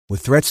With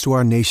threats to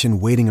our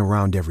nation waiting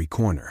around every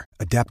corner,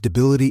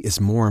 adaptability is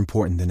more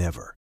important than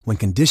ever. When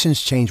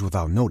conditions change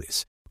without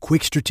notice,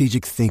 quick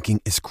strategic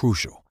thinking is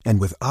crucial.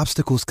 And with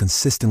obstacles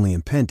consistently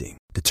impending,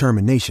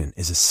 determination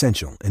is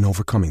essential in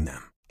overcoming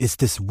them. It's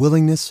this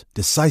willingness,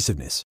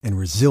 decisiveness, and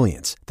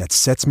resilience that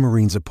sets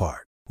Marines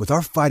apart. With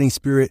our fighting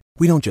spirit,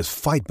 we don't just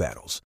fight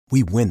battles,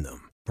 we win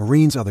them.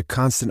 Marines are the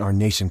constant our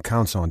nation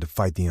counts on to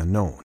fight the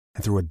unknown.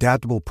 And through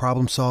adaptable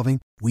problem solving,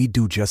 we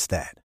do just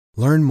that.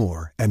 Learn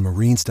more at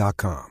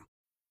marines.com.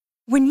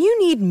 When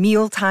you need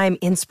mealtime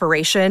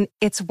inspiration,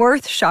 it's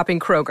worth shopping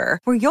Kroger,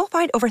 where you'll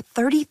find over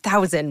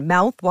 30,000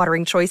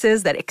 mouth-watering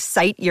choices that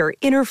excite your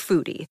inner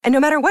foodie. And no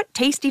matter what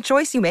tasty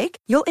choice you make,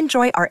 you'll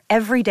enjoy our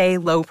everyday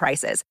low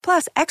prices,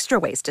 plus extra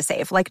ways to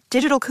save, like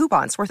digital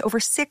coupons worth over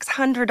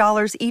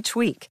 $600 each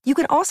week. You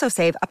can also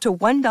save up to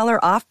 $1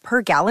 off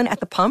per gallon at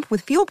the pump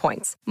with fuel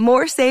points.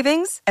 More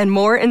savings and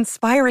more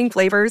inspiring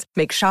flavors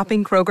make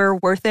shopping Kroger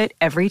worth it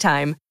every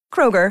time.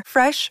 Kroger,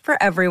 fresh for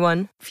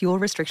everyone. Fuel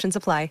restrictions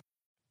apply.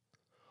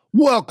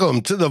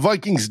 Welcome to the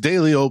Vikings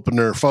Daily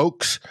Opener,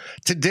 folks.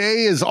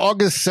 Today is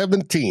August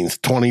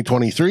 17th,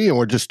 2023, and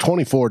we're just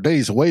 24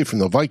 days away from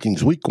the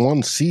Vikings Week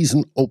 1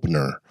 season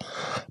opener.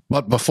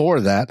 But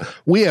before that,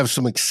 we have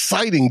some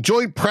exciting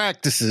joint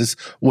practices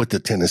with the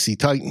Tennessee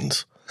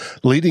Titans,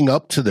 leading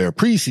up to their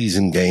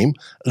preseason game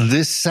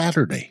this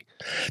Saturday.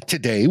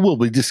 Today, we'll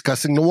be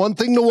discussing the one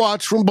thing to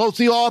watch from both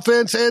the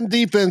offense and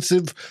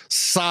defensive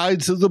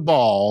sides of the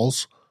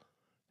balls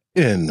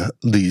in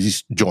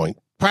these joint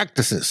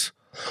practices.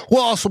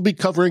 We'll also be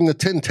covering the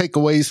 10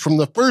 takeaways from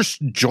the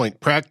first joint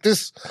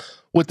practice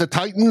with the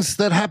Titans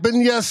that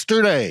happened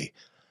yesterday,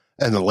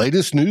 and the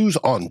latest news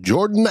on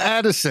Jordan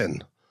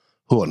Addison,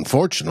 who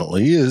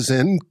unfortunately is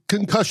in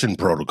concussion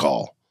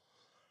protocol.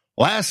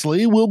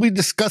 Lastly, we'll be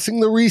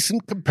discussing the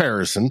recent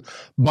comparison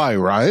by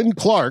Ryan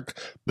Clark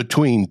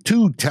between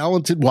two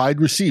talented wide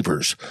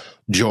receivers,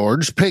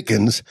 George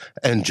Pickens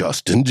and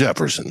Justin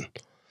Jefferson.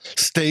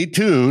 Stay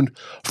tuned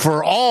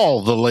for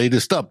all the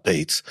latest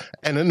updates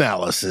and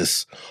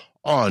analysis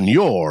on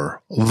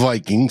your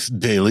Vikings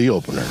Daily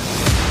Opener.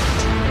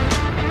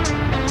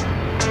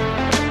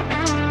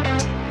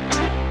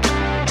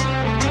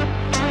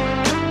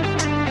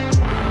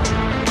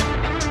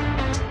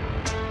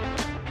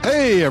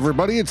 Hey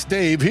everybody, it's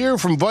Dave here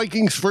from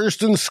Vikings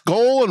First and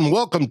Skol, and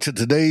welcome to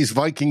today's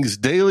Vikings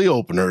Daily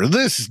Opener.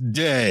 This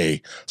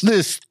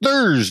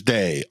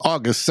Thursday,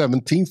 August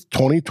 17th,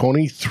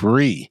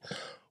 2023.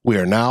 We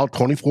are now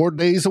 24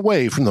 days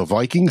away from the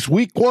Vikings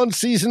Week 1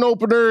 season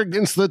opener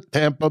against the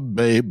Tampa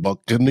Bay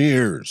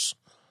Buccaneers.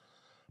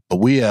 But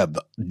we have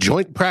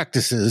joint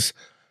practices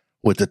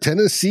with the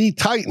Tennessee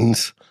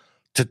Titans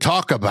to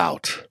talk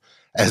about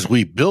as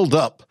we build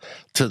up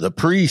to the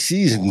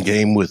preseason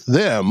game with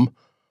them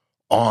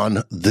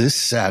on this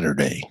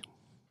Saturday.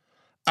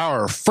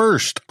 Our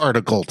first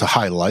article to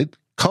highlight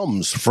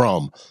comes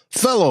from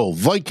fellow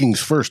Vikings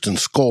First and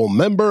Skol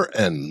member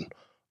and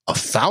a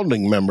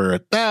founding member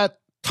at that,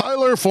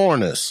 Tyler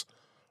Fornes,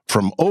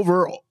 from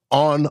over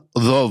on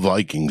the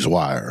Vikings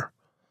Wire.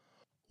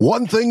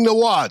 One thing to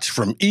watch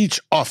from each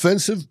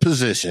offensive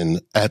position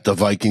at the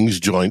Vikings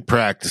joint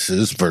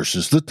practices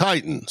versus the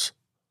Titans.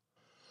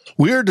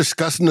 We are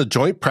discussing the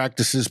joint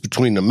practices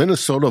between the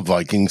Minnesota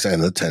Vikings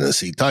and the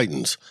Tennessee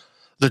Titans.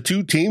 The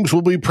two teams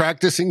will be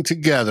practicing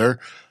together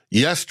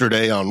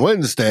yesterday on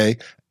Wednesday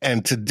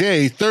and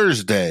today,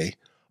 Thursday,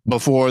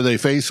 before they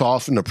face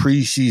off in a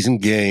preseason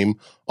game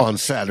on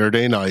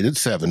Saturday night at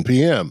 7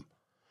 p.m.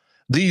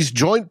 These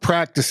joint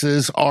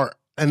practices are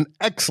an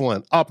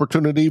excellent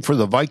opportunity for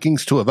the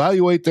Vikings to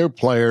evaluate their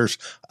players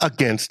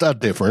against a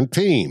different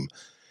team.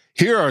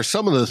 Here are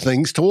some of the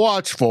things to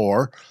watch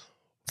for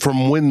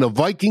from when the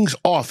Vikings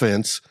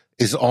offense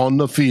is on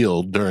the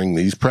field during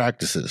these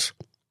practices.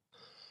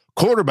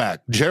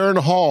 Quarterback Jaren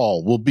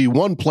Hall will be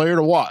one player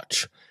to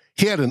watch.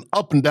 He had an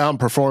up-and-down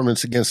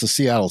performance against the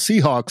Seattle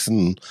Seahawks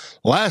in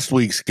last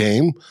week's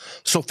game,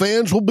 so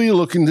fans will be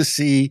looking to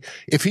see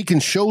if he can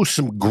show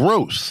some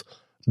growth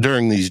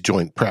during these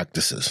joint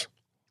practices.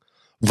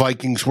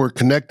 Vikings were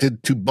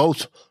connected to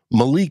both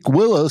Malik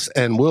Willis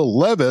and Will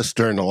Levis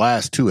during the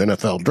last two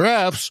NFL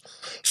drafts,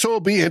 so it'll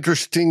be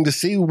interesting to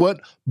see what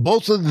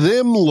both of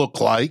them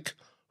look like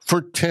for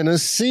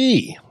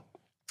Tennessee.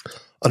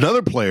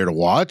 Another player to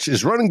watch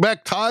is running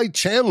back Ty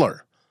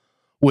Chandler.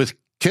 With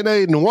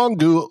Kene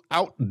Nwangu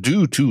out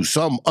due to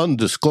some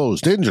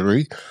undisclosed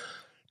injury,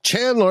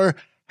 Chandler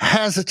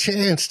has a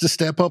chance to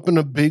step up in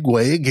a big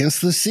way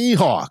against the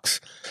Seahawks,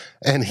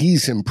 and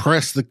he's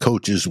impressed the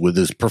coaches with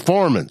his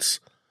performance.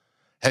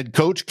 Head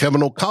coach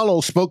Kevin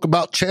O'Connell spoke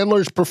about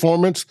Chandler's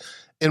performance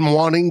and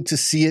wanting to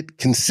see it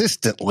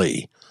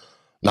consistently,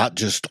 not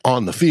just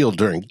on the field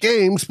during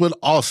games, but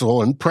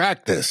also in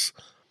practice.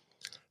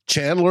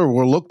 Chandler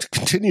will look to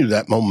continue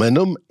that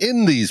momentum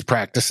in these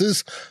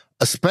practices,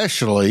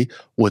 especially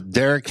with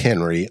Derrick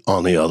Henry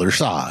on the other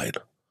side.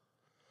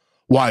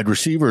 Wide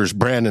receivers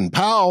Brandon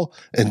Powell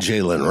and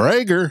Jalen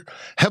Reagor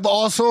have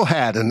also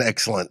had an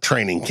excellent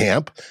training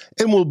camp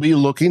and will be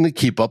looking to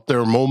keep up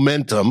their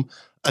momentum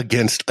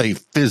against a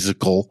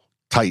physical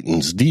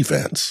Titans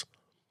defense.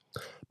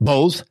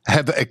 Both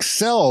have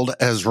excelled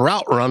as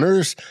route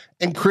runners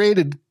and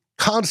created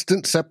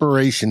constant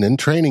separation in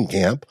training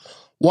camp,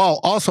 while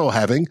also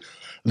having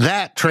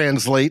that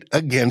translate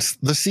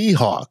against the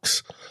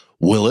Seahawks.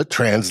 Will it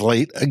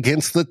translate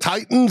against the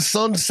Titans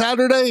on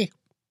Saturday?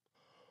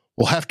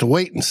 We'll have to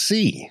wait and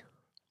see.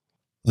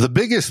 The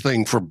biggest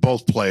thing for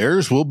both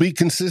players will be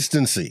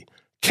consistency.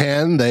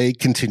 Can they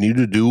continue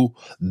to do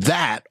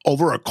that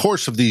over a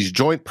course of these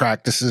joint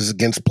practices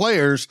against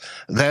players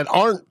that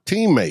aren't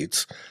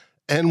teammates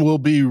and will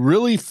be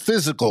really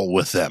physical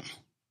with them?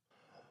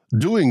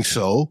 Doing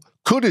so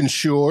could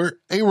ensure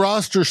a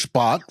roster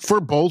spot for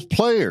both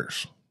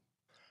players.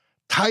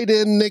 Tight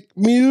end Nick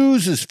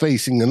Muse is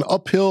facing an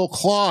uphill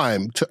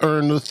climb to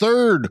earn the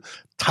third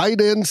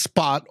tight end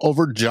spot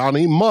over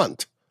Johnny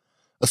Munt,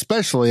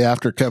 especially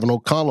after Kevin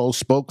O'Connell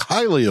spoke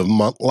highly of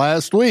Munt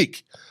last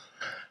week,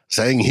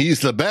 saying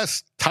he's the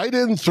best tight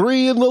end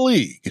 3 in the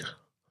league.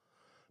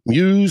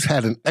 Muse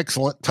had an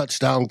excellent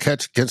touchdown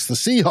catch against the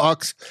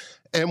Seahawks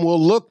and will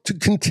look to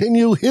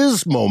continue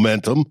his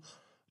momentum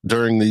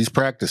during these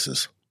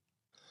practices.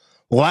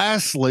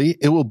 Lastly,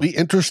 it will be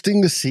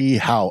interesting to see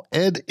how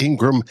Ed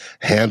Ingram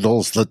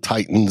handles the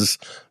Titans'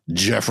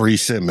 Jeffrey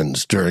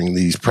Simmons during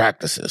these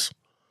practices.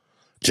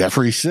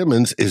 Jeffrey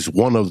Simmons is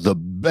one of the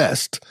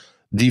best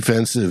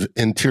defensive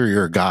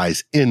interior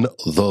guys in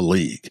the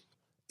league.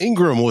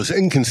 Ingram was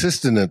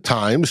inconsistent at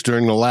times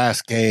during the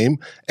last game,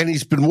 and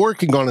he's been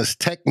working on his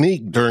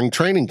technique during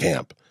training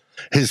camp.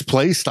 His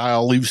play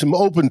style leaves him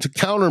open to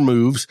counter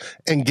moves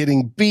and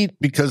getting beat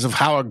because of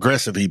how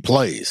aggressive he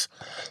plays.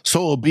 So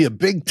it'll be a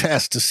big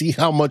test to see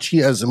how much he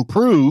has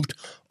improved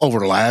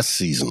over last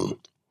season.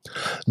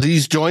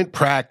 These joint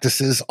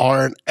practices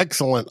are an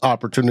excellent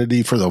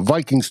opportunity for the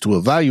Vikings to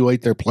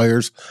evaluate their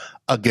players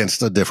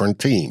against a different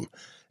team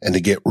and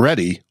to get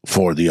ready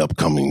for the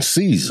upcoming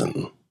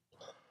season.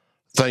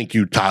 Thank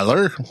you,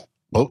 Tyler.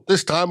 Well,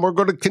 this time we're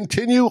going to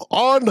continue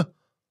on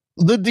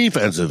the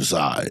defensive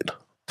side.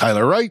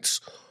 Tyler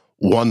writes,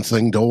 one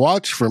thing to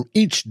watch from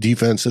each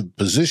defensive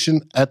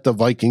position at the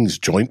Vikings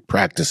joint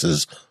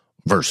practices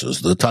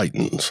versus the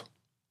Titans.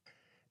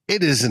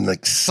 It is an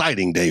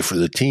exciting day for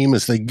the team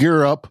as they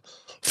gear up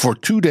for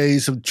 2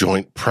 days of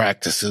joint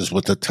practices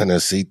with the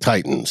Tennessee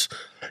Titans.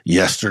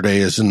 Yesterday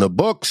is in the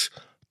books.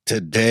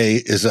 Today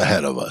is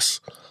ahead of us.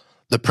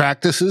 The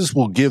practices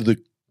will give the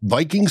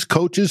Vikings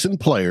coaches and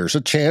players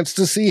a chance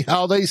to see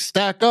how they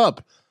stack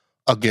up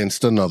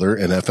against another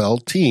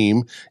NFL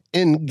team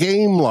in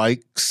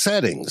game-like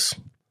settings.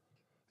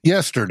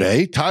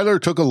 Yesterday, Tyler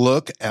took a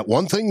look at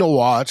one thing to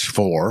watch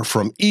for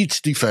from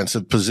each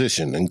defensive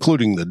position,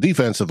 including the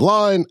defensive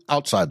line,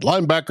 outside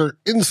linebacker,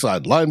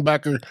 inside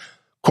linebacker,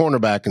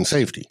 cornerback, and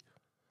safety.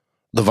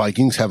 The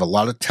Vikings have a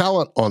lot of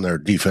talent on their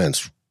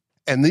defense,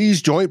 and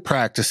these joint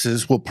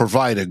practices will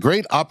provide a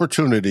great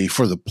opportunity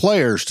for the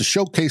players to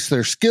showcase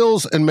their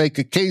skills and make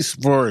a case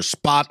for a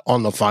spot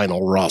on the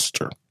final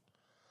roster.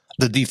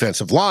 The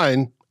defensive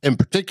line, in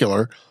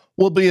particular,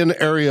 will be an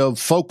area of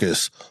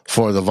focus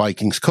for the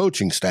Vikings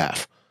coaching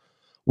staff.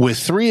 With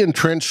 3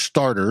 entrenched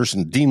starters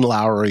in Dean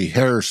Lowry,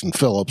 Harrison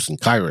Phillips, and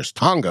Khyiris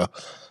Tonga,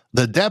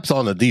 the depth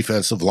on the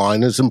defensive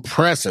line is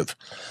impressive,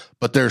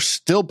 but there's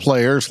still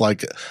players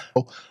like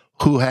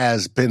who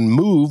has been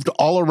moved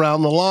all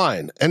around the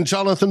line, and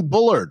Jonathan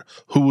Bullard,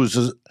 who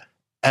was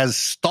as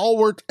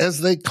stalwart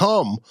as they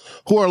come,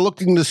 who are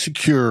looking to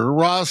secure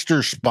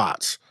roster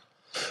spots.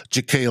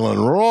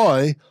 Jacqueline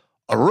Roy,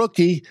 a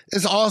rookie,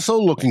 is also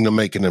looking to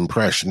make an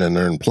impression and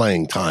earn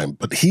playing time,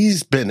 but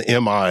he's been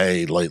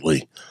MIA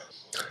lately.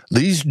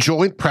 These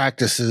joint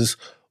practices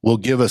will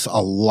give us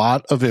a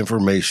lot of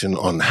information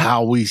on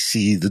how we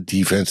see the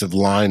defensive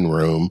line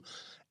room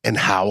and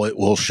how it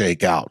will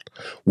shake out.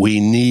 We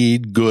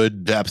need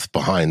good depth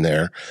behind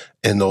there,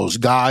 and those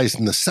guys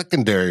in the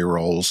secondary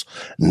roles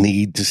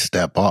need to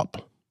step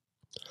up.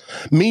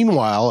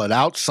 Meanwhile, at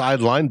outside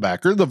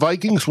linebacker, the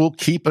Vikings will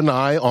keep an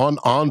eye on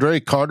Andre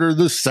Carter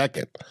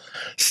II.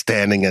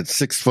 Standing at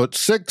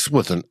 6'6"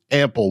 with an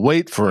ample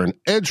weight for an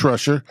edge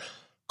rusher,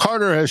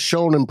 Carter has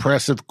shown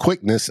impressive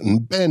quickness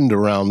and bend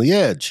around the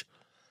edge.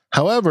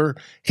 However,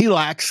 he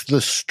lacks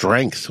the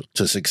strength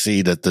to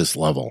succeed at this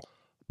level.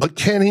 But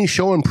can he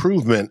show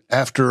improvement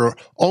after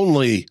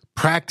only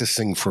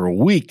practicing for a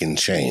week and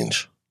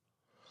change?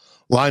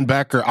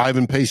 Linebacker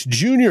Ivan Pace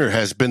Jr.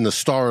 has been the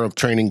star of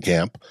training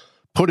camp,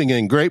 putting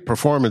in great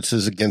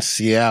performances against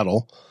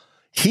Seattle.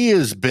 He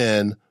has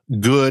been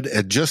good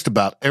at just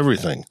about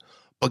everything,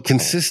 but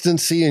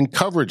consistency in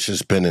coverage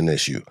has been an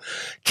issue.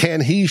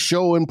 Can he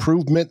show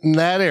improvement in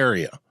that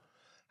area?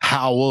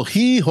 How will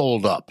he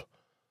hold up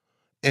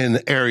in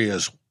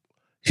areas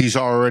he's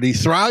already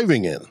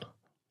thriving in?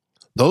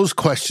 Those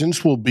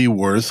questions will be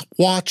worth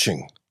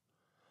watching.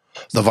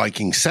 The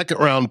Vikings'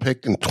 second-round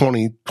pick in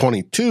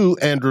 2022,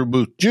 Andrew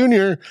Booth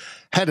Jr.,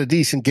 had a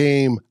decent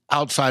game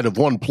outside of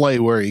one play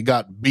where he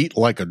got beat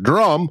like a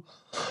drum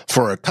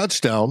for a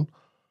touchdown.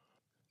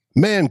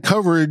 Man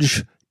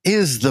coverage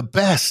is the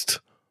best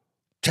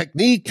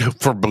technique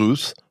for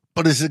Booth,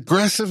 but his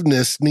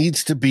aggressiveness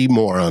needs to be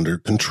more under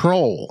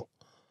control.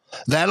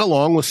 That,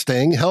 along with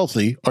staying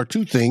healthy, are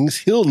two things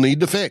he'll need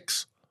to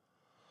fix.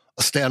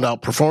 A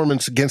standout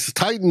performance against the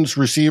Titans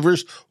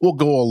receivers will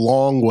go a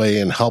long way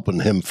in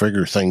helping him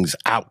figure things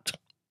out.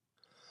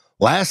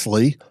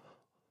 Lastly,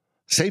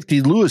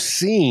 safety Lewis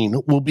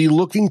Cine will be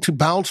looking to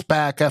bounce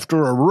back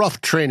after a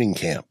rough training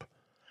camp.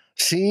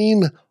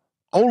 Cine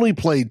only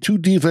played 2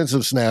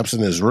 defensive snaps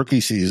in his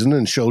rookie season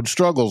and showed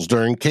struggles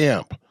during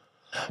camp.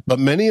 But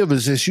many of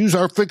his issues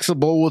are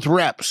fixable with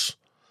reps.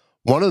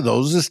 One of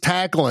those is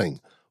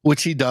tackling,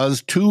 which he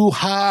does too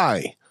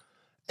high.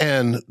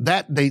 And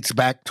that dates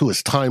back to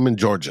his time in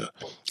Georgia.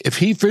 If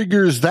he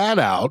figures that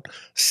out,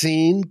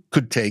 Cine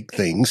could take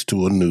things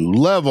to a new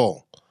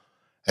level.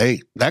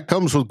 Hey, that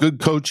comes with good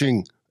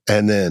coaching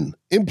and then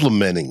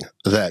implementing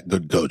that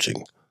good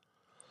coaching.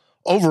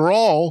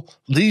 Overall,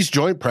 these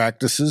joint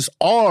practices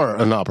are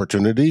an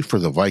opportunity for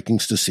the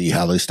Vikings to see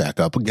how they stack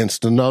up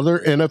against another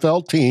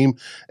NFL team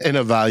and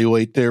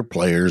evaluate their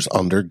players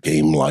under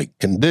game-like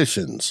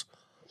conditions.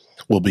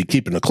 We'll be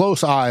keeping a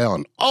close eye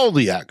on all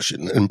the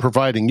action and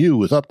providing you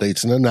with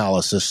updates and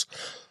analysis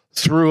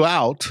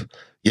throughout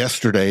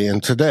yesterday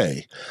and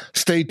today.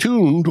 Stay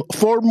tuned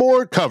for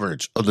more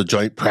coverage of the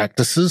joint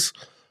practices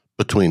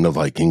between the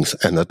Vikings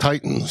and the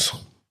Titans.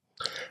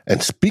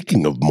 And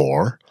speaking of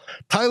more,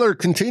 Tyler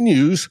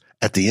continues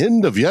at the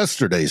end of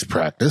yesterday's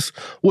practice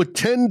with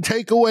 10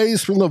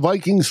 takeaways from the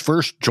Vikings'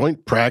 first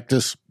joint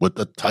practice with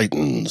the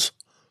Titans.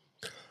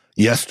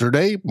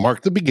 Yesterday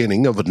marked the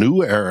beginning of a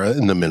new era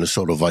in the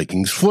Minnesota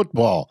Vikings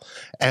football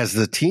as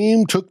the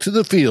team took to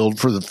the field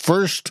for the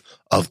first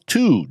of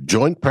 2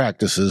 joint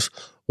practices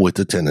with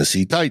the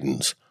Tennessee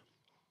Titans.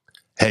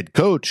 Head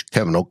coach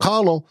Kevin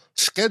O'Connell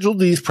scheduled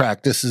these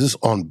practices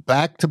on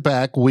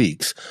back-to-back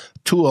weeks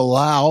to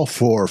allow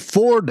for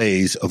 4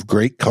 days of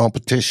great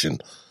competition,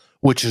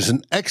 which is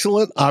an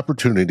excellent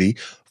opportunity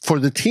for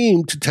the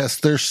team to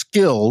test their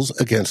skills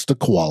against a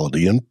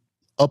quality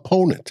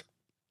opponent.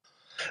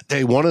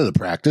 Day 1 of the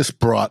practice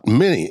brought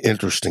many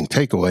interesting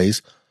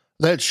takeaways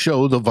that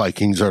show the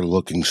Vikings are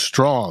looking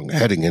strong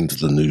heading into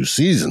the new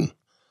season.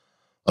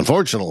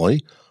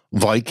 Unfortunately,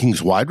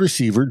 Vikings wide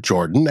receiver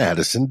Jordan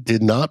Addison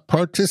did not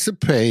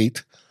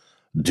participate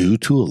due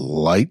to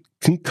light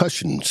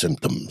concussion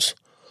symptoms.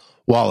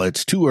 While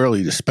it's too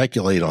early to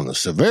speculate on the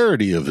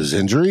severity of his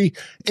injury,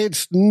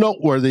 it's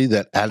noteworthy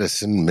that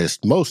Addison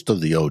missed most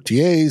of the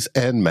OTAs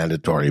and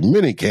mandatory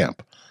minicamp.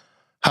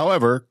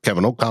 However,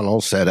 Kevin O'Connell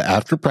said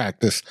after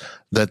practice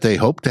that they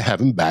hope to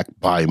have him back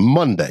by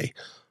Monday,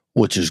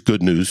 which is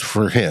good news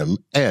for him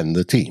and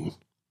the team.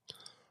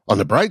 On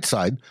the bright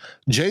side,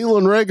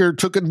 Jalen Reagor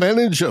took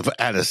advantage of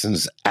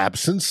Addison's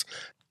absence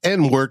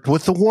and worked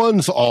with the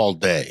ones all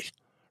day.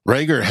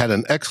 Reagor had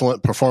an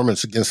excellent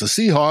performance against the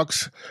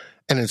Seahawks,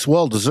 and it's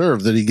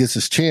well-deserved that he gets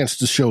his chance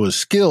to show his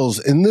skills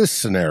in this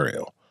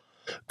scenario.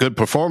 Good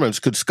performance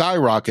could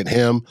skyrocket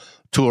him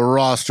to a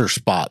roster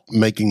spot,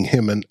 making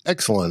him an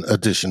excellent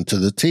addition to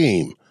the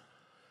team.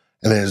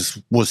 And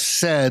as was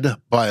said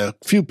by a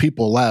few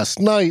people last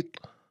night,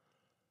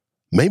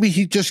 maybe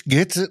he just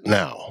gets it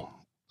now.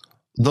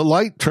 The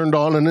light turned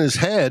on in his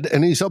head,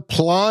 and he's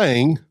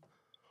applying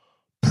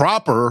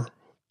proper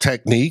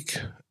technique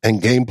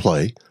and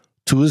gameplay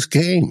to his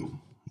game.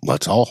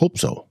 Let's all hope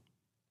so.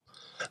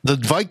 The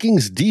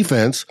Vikings'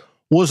 defense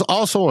was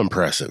also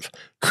impressive,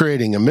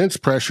 creating immense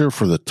pressure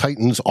for the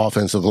Titans'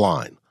 offensive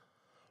line.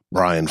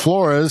 Brian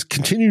Flores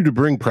continued to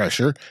bring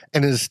pressure,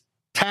 and his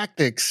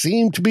tactics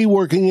seemed to be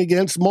working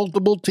against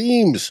multiple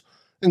teams,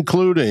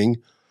 including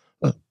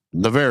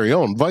the very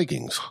own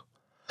Vikings.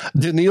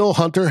 Danielle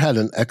Hunter had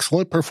an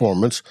excellent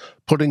performance,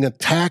 putting a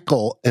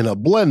tackle in a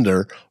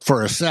blender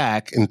for a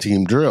sack in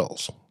team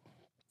drills.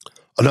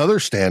 Another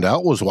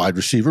standout was wide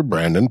receiver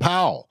Brandon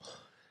Powell.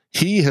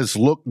 He has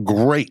looked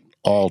great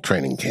all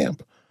training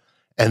camp,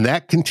 and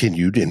that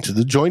continued into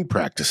the joint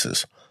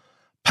practices.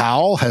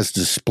 Powell has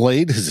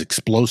displayed his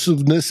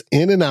explosiveness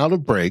in and out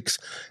of breaks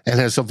and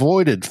has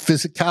avoided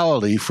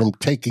physicality from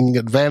taking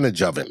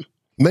advantage of him,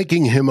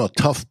 making him a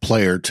tough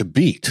player to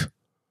beat.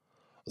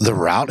 The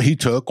route he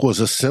took was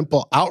a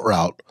simple out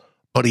route,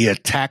 but he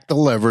attacked the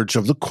leverage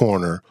of the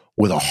corner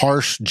with a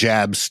harsh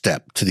jab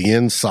step to the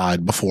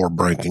inside before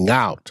breaking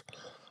out.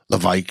 The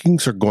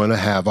Vikings are going to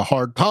have a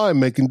hard time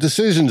making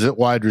decisions at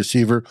wide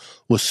receiver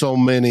with so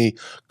many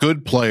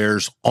good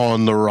players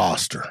on the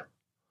roster.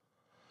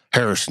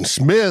 Harrison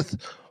Smith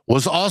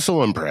was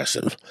also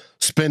impressive,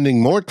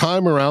 spending more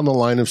time around the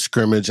line of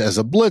scrimmage as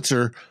a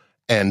blitzer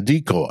and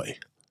decoy.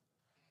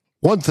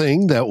 One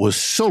thing that was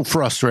so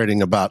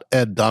frustrating about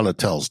Ed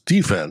Donatell's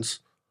defense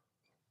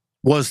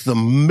was the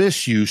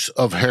misuse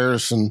of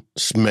Harrison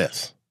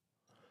Smith.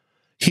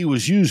 He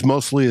was used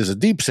mostly as a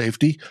deep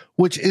safety,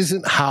 which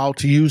isn't how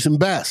to use him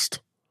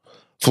best.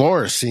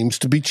 Flores seems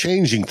to be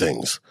changing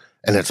things,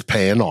 and it's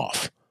paying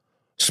off.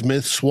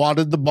 Smith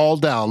swatted the ball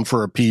down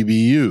for a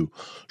PBU,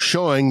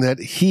 showing that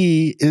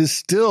he is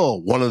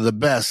still one of the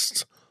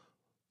best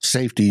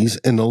safeties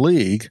in the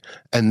league,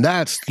 and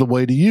that's the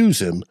way to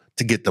use him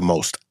to get the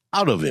most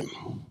out of him.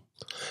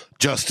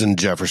 Justin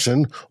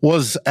Jefferson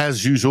was,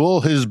 as usual,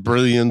 his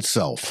brilliant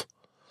self,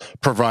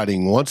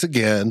 providing once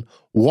again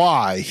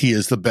why he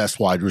is the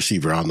best wide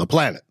receiver on the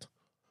planet.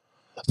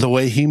 The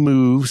way he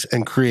moves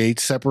and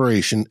creates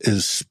separation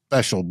is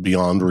special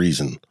beyond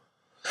reason.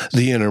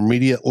 The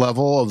intermediate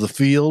level of the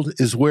field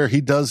is where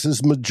he does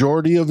his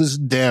majority of his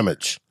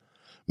damage,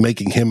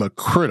 making him a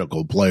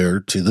critical player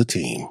to the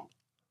team.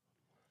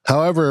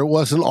 However, it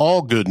wasn't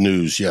all good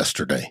news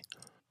yesterday.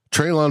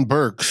 Treylon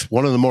Burks,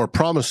 one of the more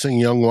promising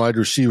young wide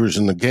receivers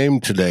in the game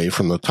today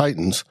from the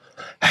Titans,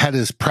 had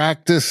his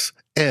practice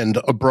end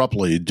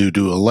abruptly due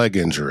to a leg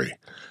injury.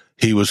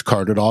 He was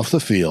carted off the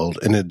field,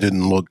 and it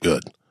didn't look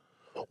good.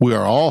 We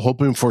are all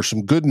hoping for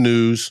some good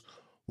news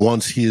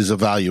once he is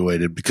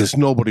evaluated, because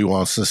nobody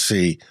wants to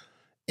see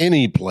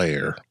any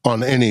player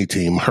on any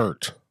team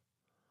hurt.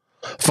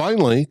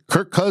 Finally,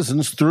 Kirk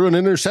Cousins threw an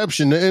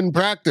interception in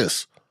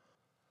practice.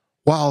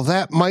 While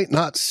that might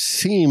not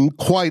seem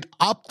quite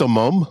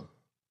optimum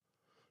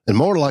and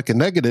more like a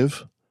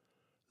negative,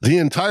 the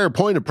entire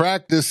point of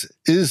practice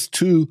is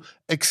to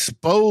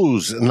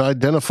expose and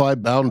identify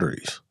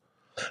boundaries.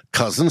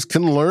 Cousins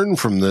can learn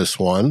from this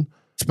one,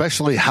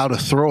 especially how to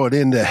throw it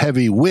into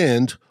heavy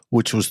wind,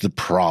 which was the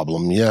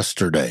problem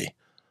yesterday.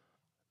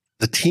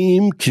 The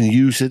team can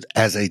use it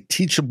as a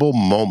teachable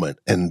moment,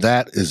 and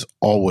that is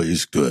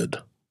always good.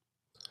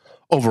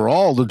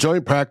 Overall, the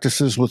joint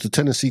practices with the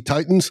Tennessee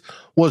Titans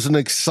was an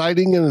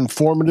exciting and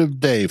informative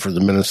day for the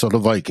Minnesota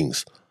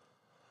Vikings.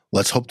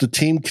 Let's hope the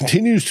team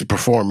continues to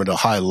perform at a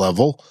high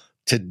level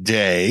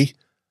today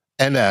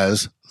and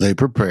as they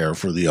prepare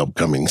for the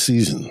upcoming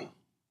season.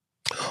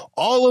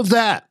 All of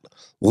that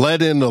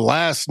led into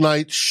last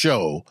night's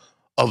show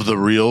of The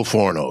Real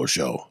Forno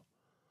Show.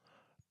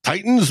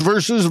 Titans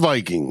versus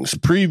Vikings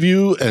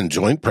preview and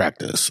joint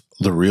practice,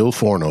 The Real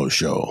Forno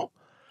Show.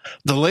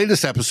 The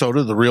latest episode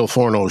of The Real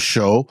Forno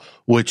Show,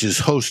 which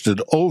is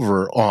hosted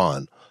over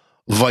on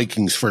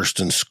Vikings First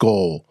and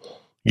Skol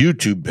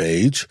YouTube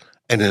page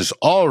and is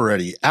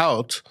already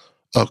out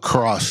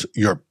across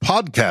your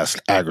podcast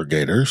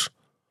aggregators,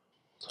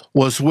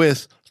 was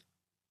with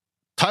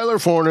Tyler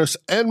Fornes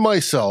and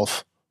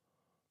myself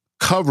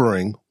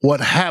covering what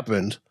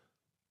happened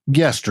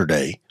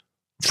yesterday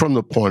from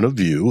the point of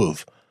view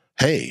of,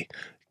 hey,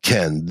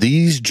 can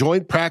these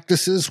joint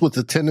practices with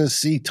the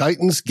Tennessee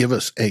Titans give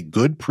us a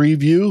good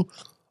preview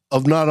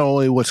of not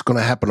only what's going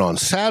to happen on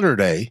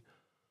Saturday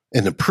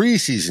in the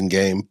preseason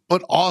game,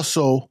 but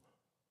also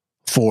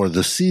for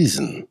the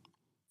season?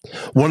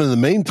 One of the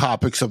main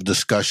topics of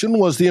discussion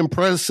was the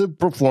impressive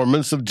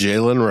performance of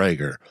Jalen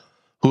Reagor,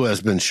 who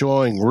has been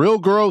showing real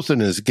growth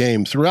in his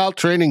game throughout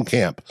training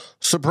camp,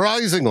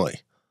 surprisingly.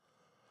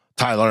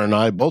 Tyler and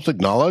I both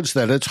acknowledge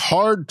that it's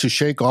hard to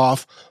shake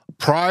off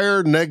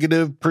prior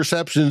negative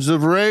perceptions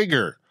of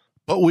Reagor,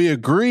 but we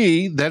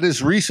agree that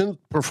his recent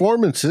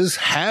performances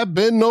have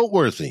been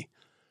noteworthy,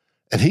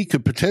 and he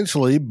could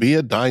potentially be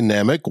a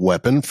dynamic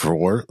weapon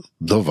for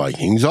the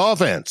Vikings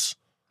offense.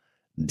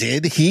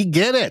 Did he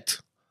get it?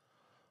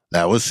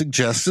 That was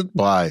suggested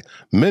by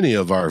many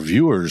of our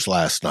viewers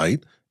last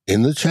night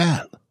in the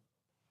chat.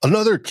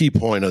 Another key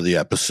point of the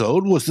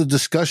episode was the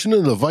discussion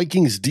of the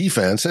Vikings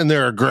defense and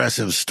their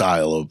aggressive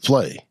style of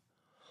play.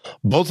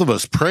 Both of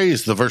us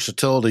praised the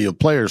versatility of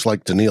players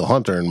like Danielle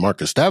Hunter and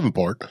Marcus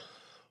Davenport,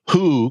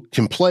 who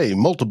can play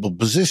multiple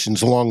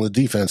positions along the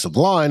defensive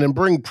line and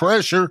bring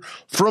pressure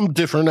from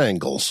different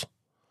angles.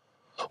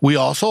 We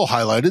also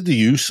highlighted the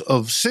use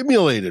of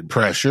simulated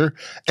pressure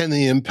and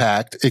the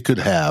impact it could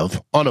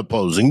have on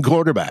opposing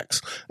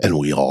quarterbacks, and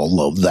we all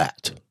love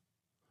that.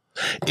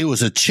 It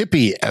was a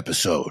chippy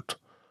episode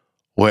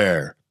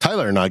where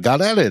Tyler and I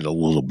got at it a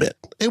little bit.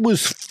 It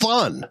was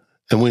fun,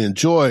 and we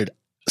enjoyed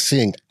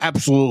seeing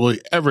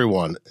absolutely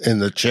everyone in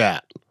the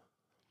chat.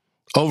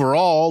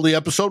 Overall, the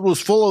episode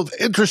was full of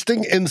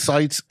interesting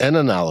insights and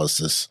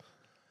analysis,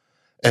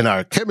 and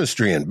our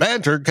chemistry and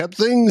banter kept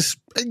things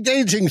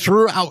engaging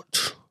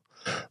throughout.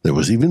 There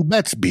was even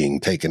bets being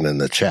taken in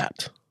the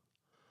chat.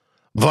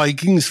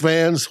 Vikings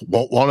fans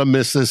won't want to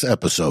miss this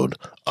episode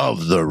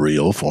of The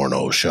Real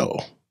Forno Show.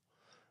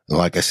 And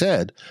like I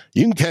said,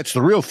 you can catch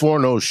The Real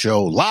Forno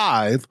Show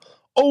live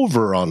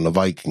over on the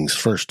Vikings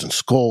First and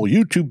Skol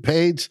YouTube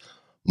page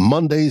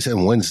Mondays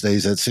and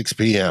Wednesdays at 6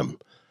 p.m.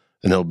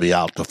 And it'll be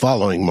out the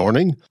following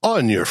morning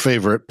on your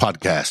favorite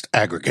podcast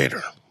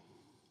aggregator.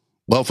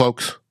 Well,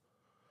 folks,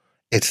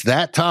 it's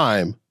that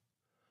time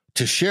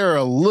to share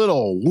a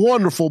little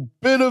wonderful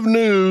bit of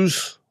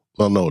news.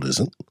 Well, no, it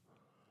isn't.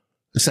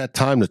 It's that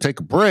time to take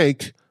a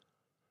break,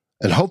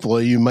 and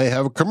hopefully you may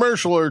have a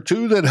commercial or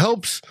two that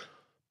helps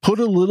put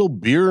a little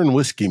beer and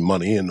whiskey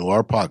money into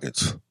our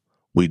pockets.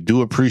 We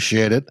do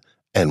appreciate it,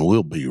 and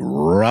we'll be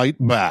right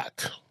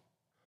back.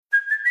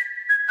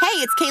 Hey,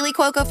 it's Kaylee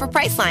Cuoco for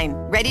Priceline.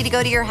 Ready to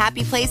go to your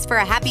happy place for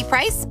a happy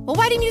price? Well,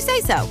 why didn't you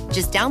say so?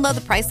 Just download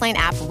the Priceline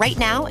app right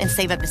now and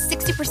save up to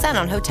 60%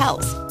 on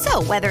hotels.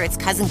 So whether it's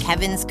Cousin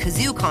Kevin's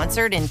Kazoo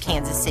Concert in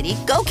Kansas City,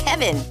 go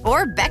Kevin,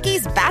 or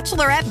Becky's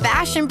Bachelorette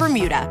Bash in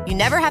Bermuda, you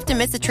never have to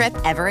miss a trip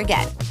ever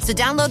again. So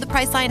download the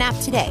Priceline app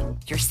today.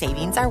 Your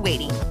savings are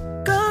waiting.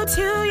 Go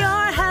to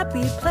your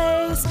happy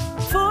place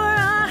for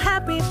a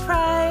happy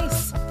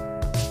price.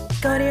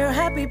 Go to your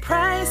happy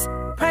price,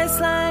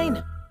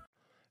 Priceline.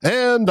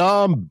 And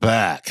I'm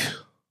back.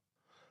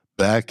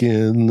 Back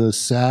in the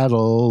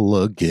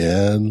saddle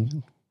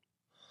again.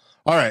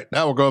 All right,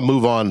 now we're going to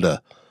move on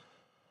to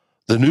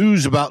the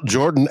news about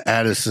Jordan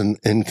Addison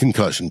in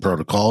concussion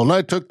protocol. And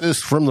I took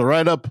this from the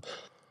write-up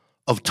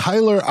of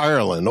Tyler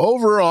Ireland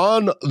over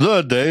on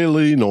the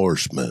Daily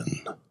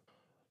Norseman.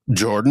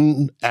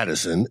 Jordan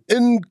Addison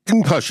in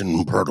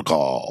concussion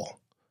protocol.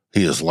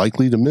 He is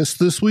likely to miss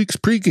this week's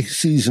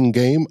preseason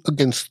game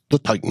against the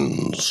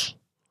Titans.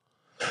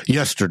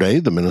 Yesterday,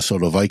 the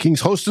Minnesota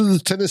Vikings hosted the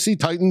Tennessee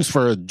Titans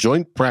for a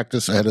joint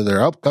practice ahead of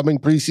their upcoming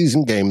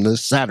preseason game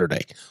this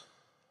Saturday.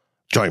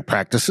 Joint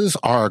practices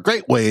are a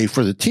great way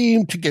for the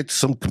team to get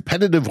some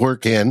competitive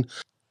work in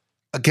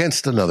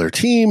against another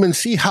team and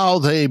see how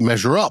they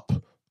measure up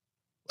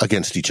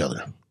against each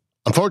other.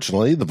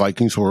 Unfortunately, the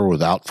Vikings were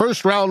without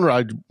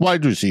first-round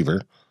wide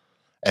receiver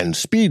and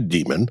speed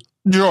demon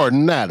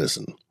Jordan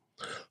Addison,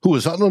 who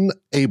was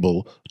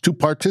unable to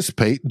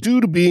participate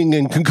due to being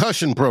in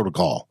concussion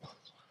protocol.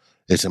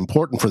 It's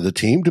important for the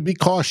team to be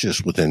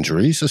cautious with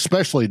injuries,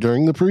 especially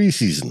during the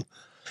preseason,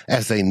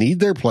 as they need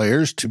their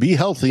players to be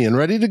healthy and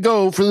ready to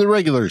go for the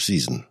regular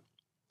season.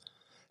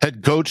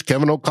 Head coach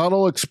Kevin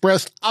O'Connell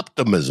expressed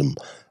optimism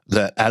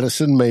that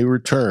Addison may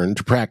return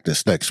to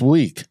practice next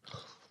week,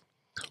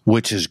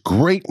 which is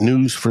great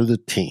news for the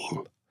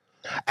team.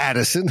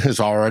 Addison has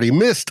already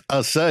missed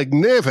a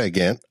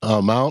significant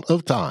amount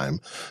of time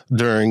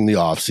during the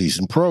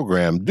offseason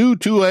program due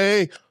to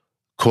a,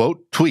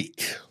 quote,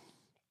 tweak.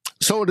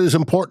 So it is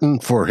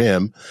important for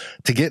him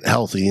to get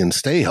healthy and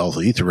stay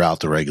healthy throughout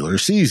the regular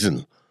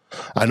season.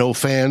 I know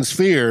fans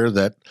fear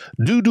that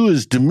due to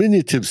his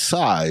diminutive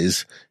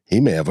size,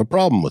 he may have a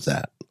problem with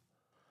that.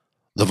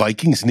 The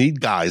Vikings need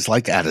guys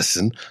like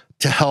Addison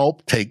to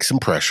help take some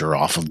pressure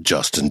off of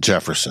Justin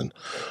Jefferson,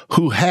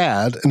 who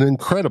had an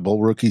incredible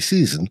rookie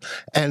season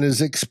and is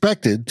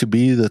expected to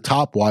be the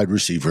top wide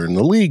receiver in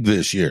the league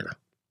this year.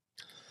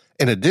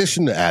 In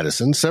addition to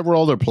Addison,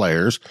 several other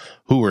players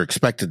who were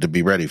expected to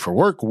be ready for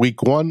work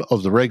week 1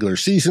 of the regular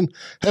season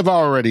have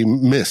already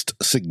missed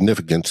a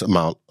significant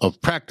amount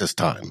of practice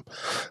time.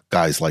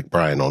 Guys like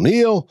Brian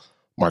O'Neill,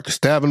 Marcus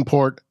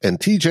Davenport, and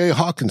TJ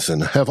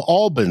Hawkinson have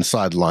all been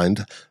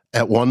sidelined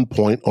at one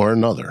point or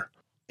another.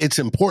 It's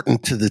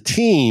important to the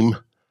team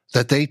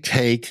that they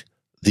take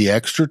the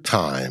extra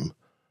time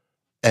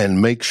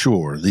and make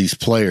sure these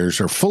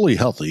players are fully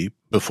healthy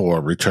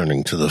before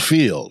returning to the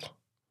field.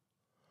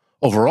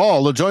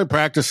 Overall, the joint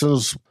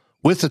practices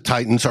with the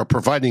Titans are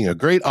providing a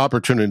great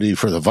opportunity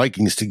for the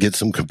Vikings to get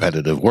some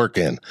competitive work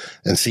in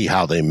and see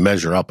how they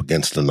measure up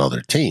against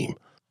another team.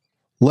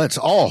 Let's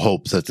all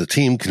hope that the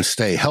team can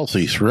stay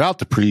healthy throughout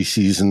the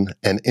preseason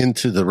and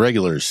into the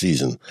regular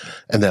season,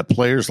 and that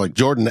players like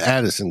Jordan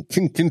Addison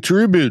can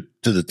contribute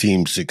to the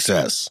team's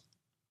success.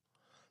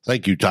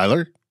 Thank you,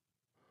 Tyler.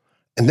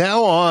 And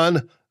now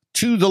on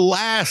to the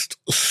last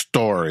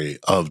story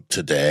of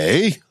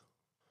today.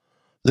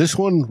 This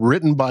one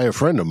written by a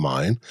friend of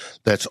mine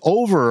that's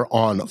over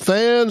on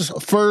Fans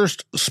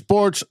First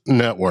Sports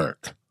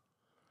Network.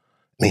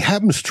 And he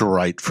happens to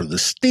write for the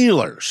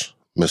Steelers,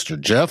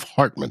 Mr. Jeff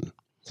Hartman.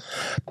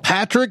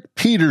 Patrick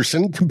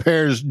Peterson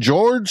compares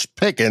George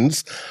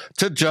Pickens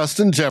to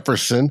Justin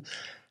Jefferson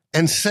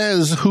and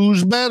says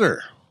who's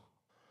better.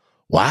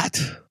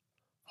 What?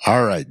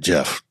 All right,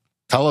 Jeff,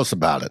 tell us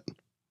about it.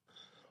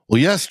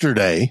 Well,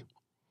 yesterday,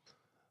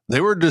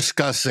 they were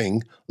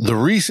discussing the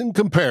recent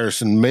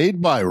comparison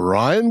made by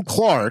Ryan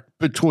Clark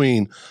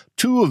between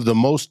two of the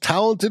most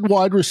talented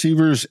wide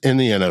receivers in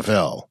the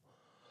NFL,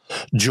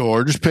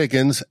 George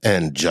Pickens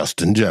and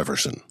Justin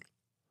Jefferson.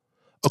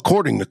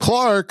 According to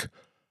Clark,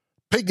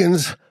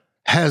 Pickens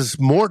has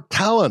more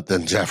talent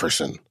than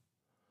Jefferson,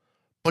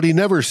 but he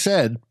never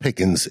said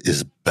Pickens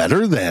is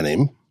better than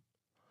him.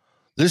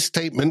 This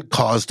statement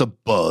caused a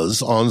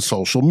buzz on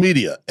social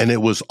media, and it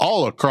was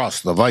all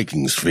across the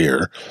Vikings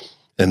sphere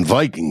in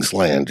Vikings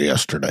land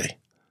yesterday.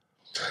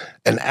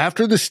 And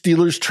after the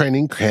Steelers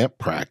training camp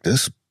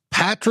practice,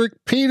 Patrick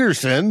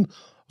Peterson,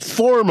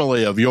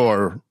 formerly of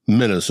your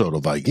Minnesota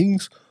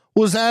Vikings,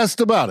 was asked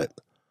about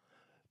it.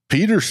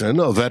 Peterson,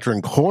 a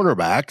veteran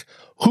cornerback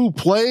who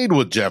played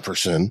with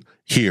Jefferson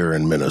here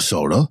in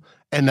Minnesota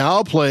and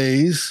now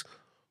plays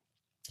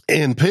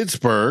in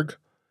Pittsburgh,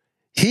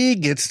 he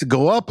gets to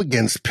go up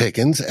against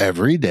Pickens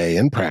every day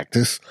in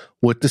practice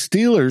with the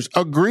Steelers,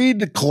 agreed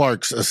to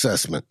Clark's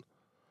assessment.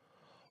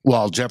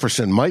 While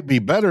Jefferson might be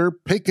better,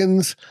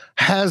 Pickens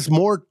has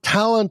more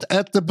talent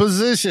at the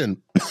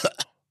position.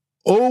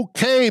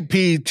 Okay,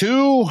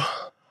 P2.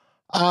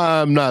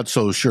 I'm not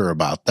so sure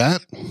about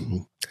that.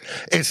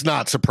 It's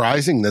not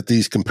surprising that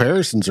these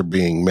comparisons are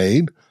being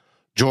made.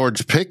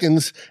 George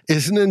Pickens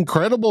is an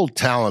incredible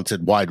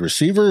talented wide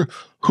receiver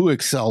who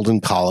excelled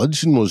in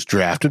college and was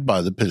drafted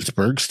by the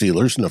Pittsburgh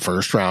Steelers in the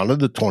first round of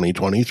the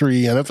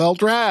 2023 NFL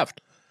Draft.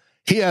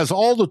 He has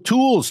all the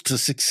tools to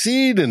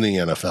succeed in the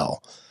NFL,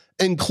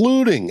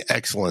 including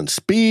excellent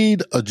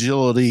speed,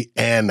 agility,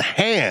 and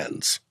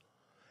hands.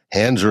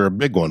 Hands are a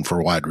big one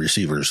for wide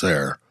receivers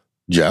there,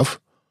 Jeff.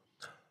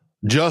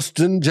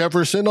 Justin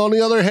Jefferson, on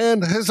the other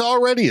hand, has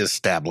already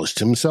established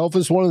himself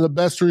as one of the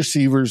best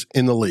receivers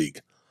in the league.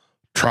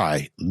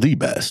 Try the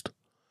best.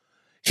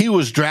 He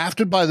was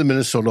drafted by the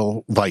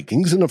Minnesota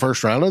Vikings in the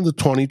first round of the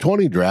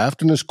 2020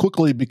 draft and has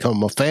quickly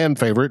become a fan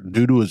favorite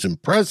due to his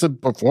impressive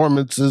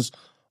performances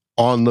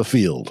on the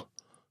field.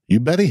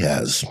 You bet he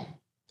has.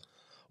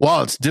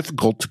 While it's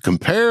difficult to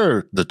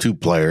compare the two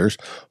players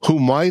who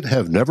might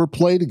have never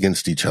played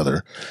against each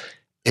other,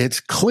 it's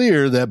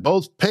clear that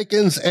both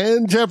Pickens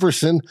and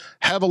Jefferson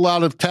have a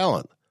lot of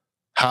talent.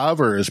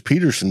 However, as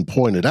Peterson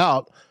pointed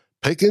out,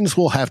 Pickens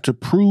will have to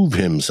prove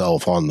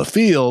himself on the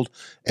field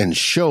and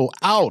show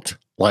out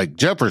like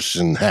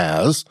Jefferson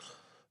has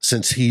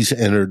since he's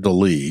entered the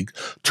league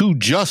to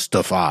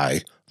justify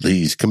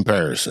these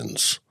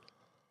comparisons.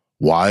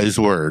 Wise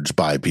words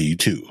by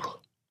P2.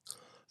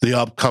 The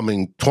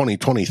upcoming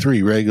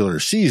 2023 regular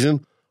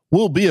season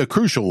will be a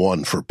crucial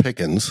one for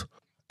Pickens,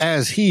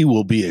 as he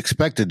will be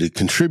expected to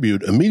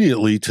contribute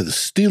immediately to the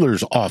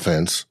Steelers'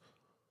 offense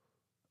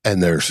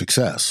and their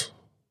success.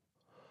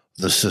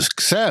 The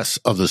success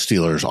of the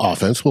Steelers'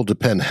 offense will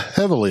depend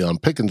heavily on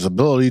Pickens'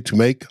 ability to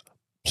make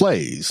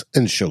plays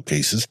and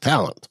showcase his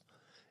talent.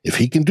 If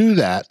he can do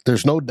that,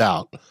 there's no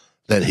doubt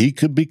that he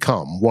could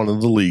become one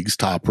of the league's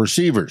top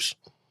receivers.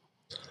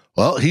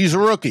 Well, he's a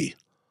rookie.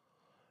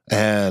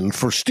 And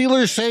for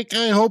Steelers' sake,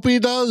 I hope he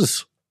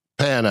does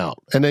pan out.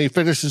 And he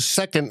finishes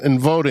second in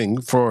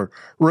voting for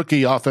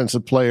Rookie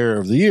Offensive Player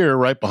of the Year,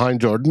 right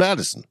behind Jordan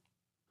Addison.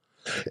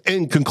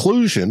 In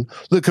conclusion,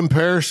 the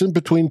comparison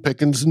between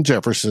Pickens and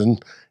Jefferson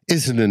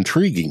is an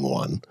intriguing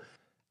one,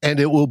 and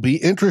it will be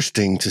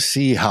interesting to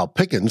see how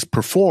Pickens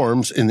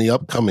performs in the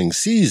upcoming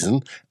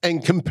season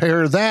and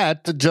compare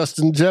that to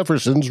Justin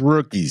Jefferson's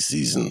rookie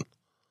season.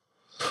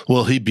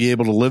 Will he be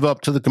able to live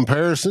up to the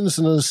comparisons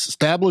and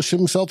establish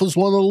himself as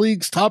one of the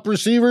league's top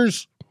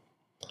receivers?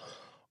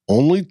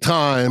 Only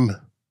time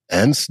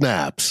and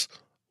snaps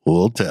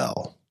will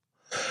tell.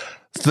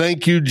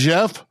 Thank you,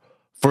 Jeff,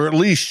 for at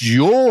least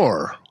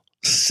your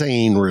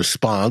sane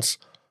response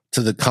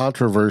to the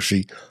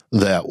controversy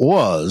that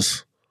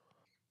was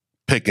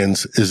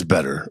Pickens is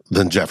better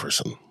than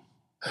Jefferson.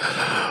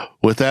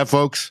 With that,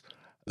 folks,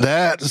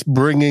 that's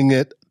bringing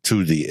it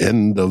to the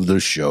end of the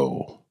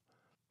show.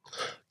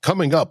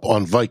 Coming up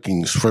on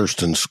Vikings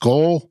First and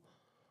Skol,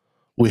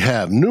 we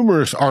have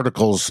numerous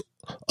articles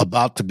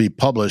about to be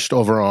published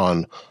over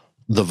on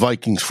the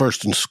Vikings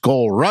First and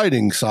Skol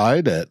writing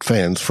side at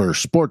Fans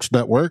First Sports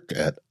Network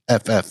at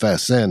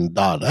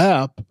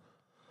ffsn.app.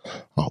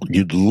 Oh,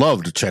 you'd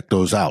love to check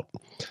those out.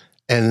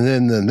 And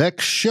then the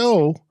next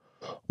show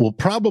will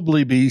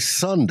probably be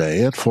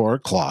Sunday at 4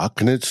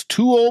 o'clock, and it's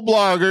Two Old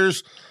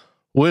Bloggers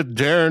with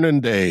Darren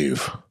and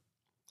Dave.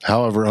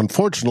 However,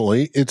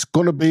 unfortunately, it's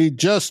going to be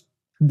just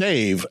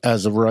Dave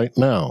as of right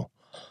now.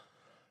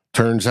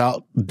 Turns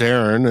out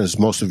Darren, as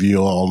most of you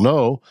all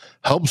know,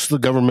 helps the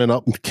government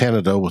up in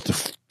Canada with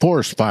the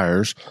forest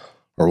fires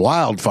or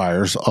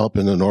wildfires up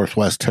in the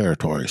Northwest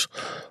Territories.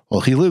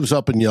 Well, he lives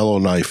up in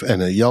Yellowknife,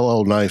 and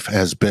Yellowknife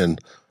has been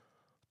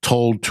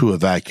told to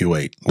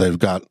evacuate. They've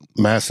got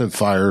massive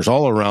fires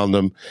all around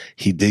them.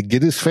 He did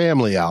get his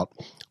family out,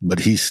 but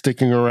he's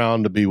sticking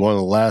around to be one of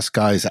the last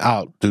guys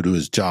out due to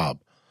his job.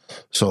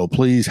 So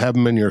please have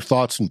him in your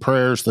thoughts and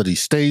prayers that he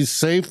stays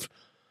safe.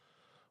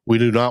 We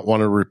do not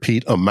want to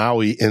repeat a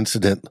Maui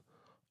incident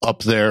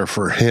up there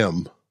for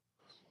him.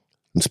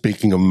 And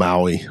speaking of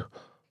Maui,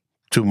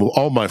 to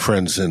all my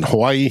friends in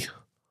Hawaii,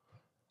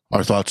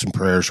 our thoughts and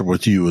prayers are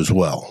with you as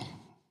well.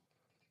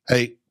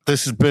 Hey,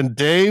 this has been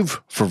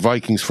Dave for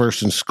Vikings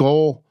First and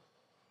Skol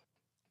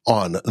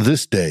on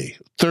this day,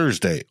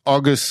 Thursday,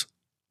 August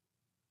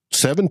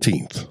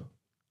 17th,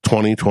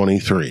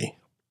 2023.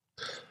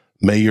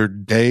 May your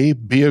day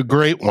be a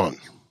great one.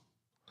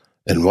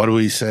 And what do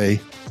we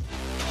say?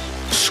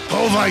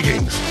 Skol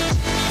Vikings!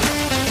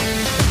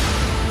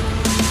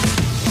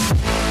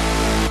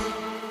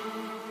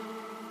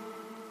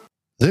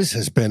 This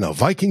has been a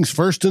Vikings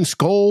First and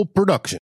Skol production.